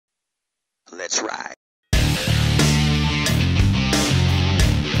Let's ride.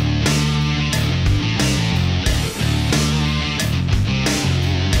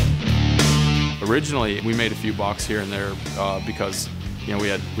 Originally, we made a few bucks here and there because you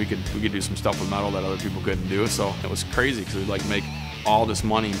know we could do some stuff with metal that other people couldn't do. So it was crazy because we'd like make all this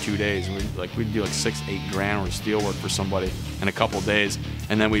money in 2 days, and we'd do like $6-8 grand worth of steel work for somebody in a couple of days,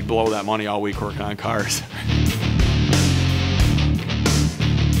 and then we'd blow that money all week working on cars.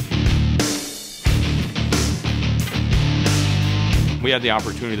 We had the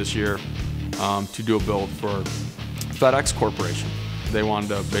opportunity this year to do a build for FedEx Corporation. They wanted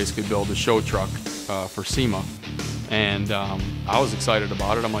to basically build a show truck for SEMA, and I was excited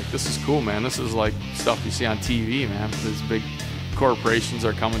about it. I'm like, this is cool, man. This is like stuff you see on TV, man. These big corporations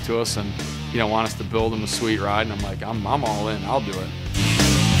are coming to us and want us to build them a sweet ride, and I'm like, I'm all in. I'll do it.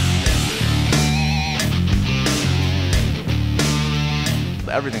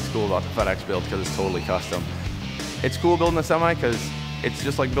 Everything's cool about the FedEx build because it's totally custom. It's cool building a semi because it's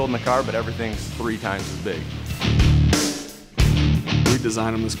just like building a car, but everything's 3 times as big. We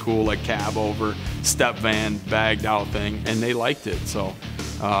designed them this cool like cab over step van bagged out thing, and they liked it. So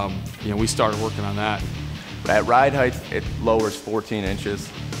we started working on that. At ride height, it lowers 14 inches.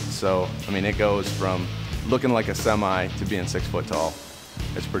 So I mean, it goes from looking like a semi to being 6 foot tall.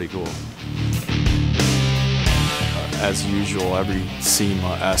 It's pretty cool. As usual, every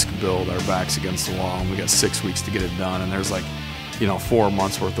SEMA-esque build, our back's against the wall, and we got 6 weeks to get it done, and there's like 4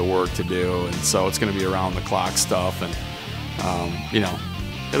 months worth of work to do, and so it's going to be around the clock stuff, and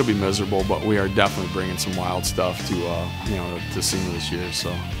it'll be miserable, but we are definitely bringing some wild stuff to SEMA this year,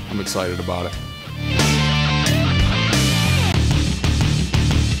 so I'm excited about it.